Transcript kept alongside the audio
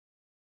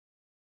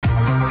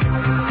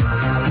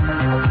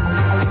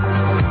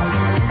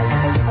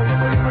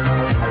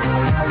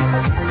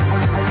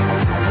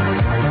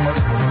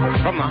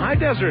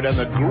desert and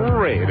the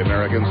great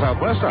American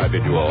Southwest. I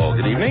bid you all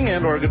good evening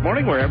and or good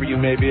morning, wherever you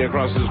may be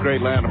across this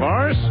great land of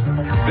ours.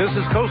 This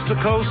is Coast to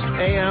Coast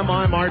AM.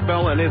 I'm Art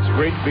Bell, and it's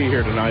great to be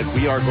here tonight.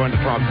 We are going to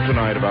talk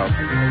tonight about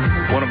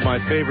one of my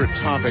favorite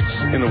topics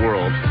in the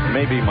world,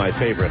 maybe my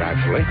favorite,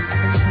 actually,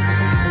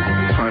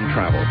 time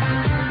travel.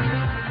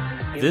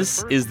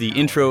 This is the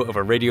intro of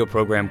a radio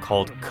program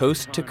called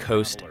Coast to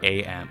Coast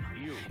AM.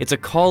 It's a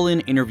call-in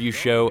interview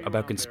show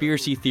about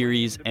conspiracy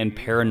theories and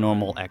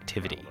paranormal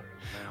activity.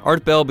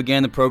 Art Bell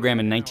began the program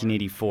in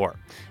 1984,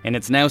 and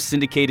it's now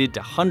syndicated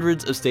to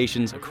hundreds of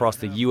stations across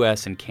the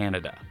U.S. and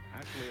Canada.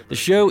 The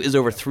show is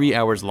over 3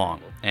 hours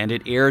long, and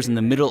it airs in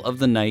the middle of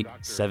the night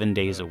 7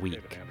 days a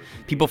week.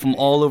 People from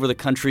all over the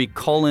country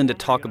call in to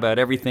talk about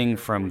everything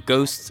from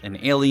ghosts and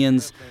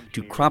aliens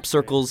to crop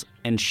circles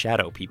and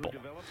shadow people.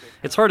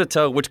 It's hard to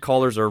tell which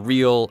callers are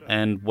real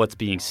and what's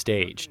being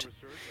staged.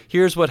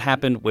 Here's what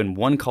happened when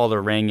one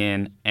caller rang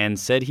in and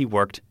said he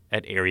worked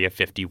at Area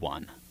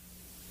 51.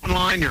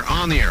 Online, you're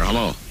on the air.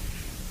 Hello.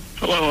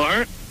 Hello,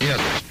 Art.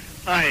 Yes.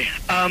 Hi.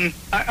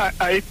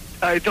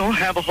 I don't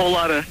have a whole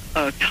lot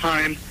of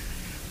time.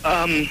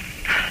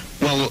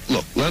 Well,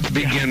 look, let's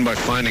begin by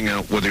finding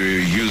out whether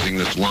you're using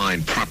this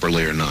line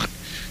properly or not.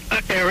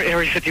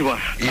 Area 51.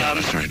 Yeah,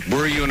 that's right.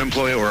 Were you an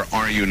employee or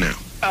are you now?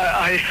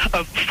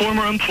 A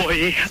former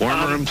employee.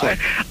 Former employee.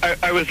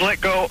 I was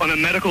let go on a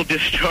medical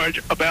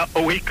discharge about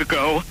a week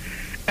ago,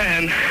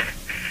 and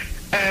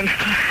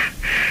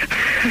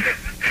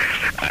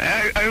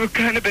I've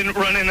kind of been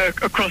running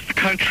across the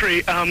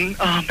country. Oh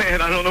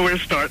man, I don't know where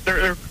to start.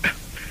 They're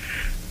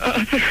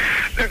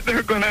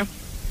gonna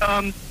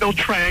they'll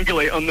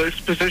triangulate on this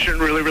position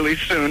really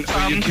soon.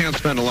 So you can't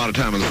spend a lot of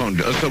time on the phone.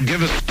 So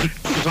give us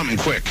something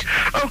quick.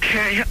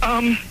 Okay.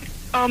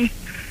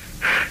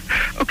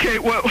 Okay,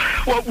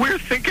 what we're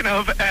thinking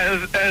of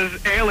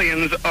as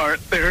aliens, Art,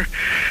 they're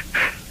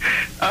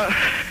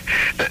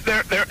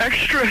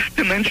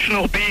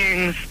extra-dimensional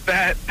beings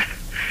that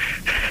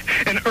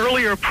an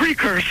earlier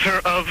precursor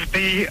of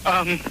the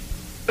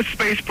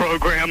space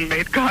program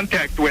made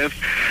contact with.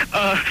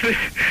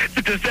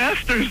 The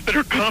disasters that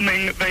are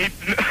coming,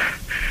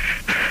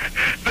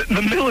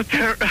 the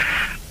military,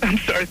 I'm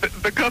sorry,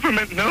 the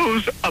government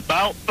knows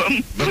about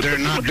them. But they're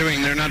not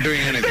doing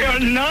anything. They are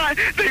not.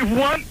 They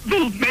want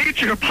the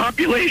major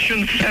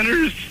population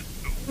centers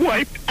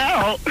wiped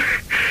out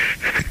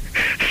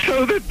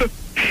so that the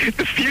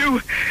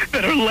few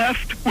that are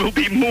left will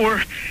be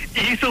more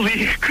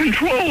easily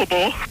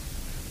controllable.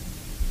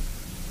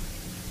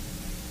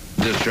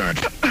 Discharge.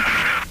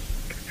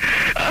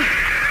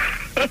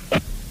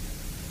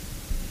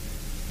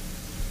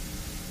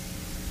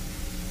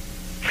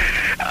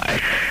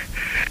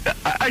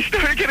 I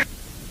started getting...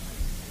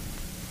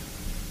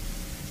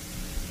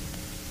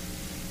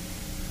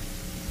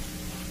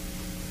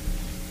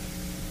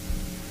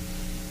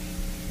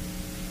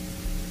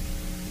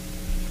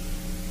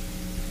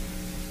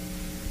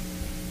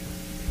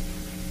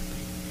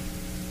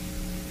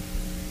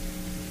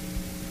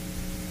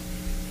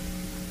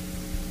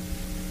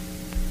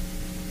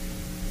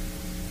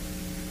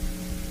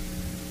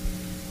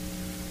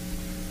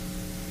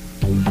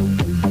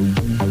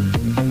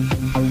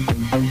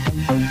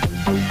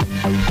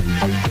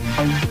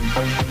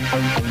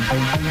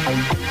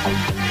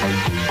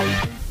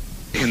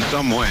 In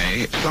some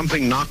way,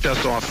 something knocked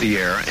us off the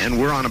air, and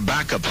we're on a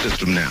backup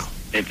system now.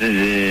 It's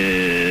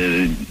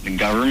the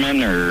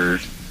government, or...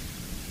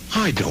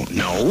 I don't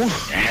know.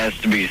 It has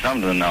to be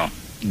something, though.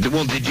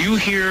 Well, did you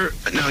hear...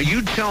 Now,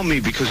 you tell me,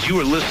 because you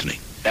were listening.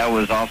 That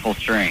was awful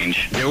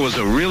strange. There was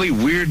a really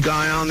weird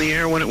guy on the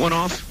air when it went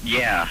off?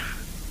 Yeah.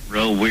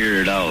 Real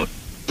weirded out.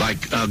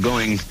 Like,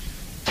 going...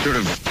 Sort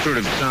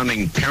of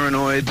sounding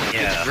paranoid,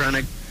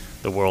 schizophrenic.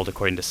 The World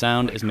According to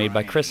Sound is made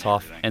by Chris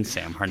Hoff and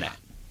Sam Harnett.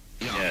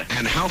 Yeah.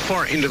 And how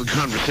far into the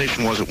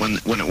conversation was it when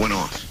it went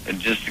off?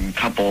 Just a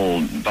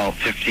couple, about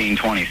 15,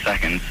 20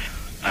 seconds,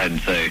 I'd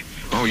say.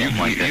 Oh, you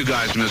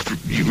guys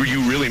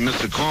you really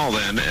missed a call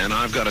then, and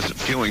I've got a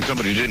feeling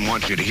somebody didn't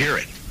want you to hear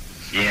it.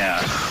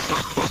 Yeah.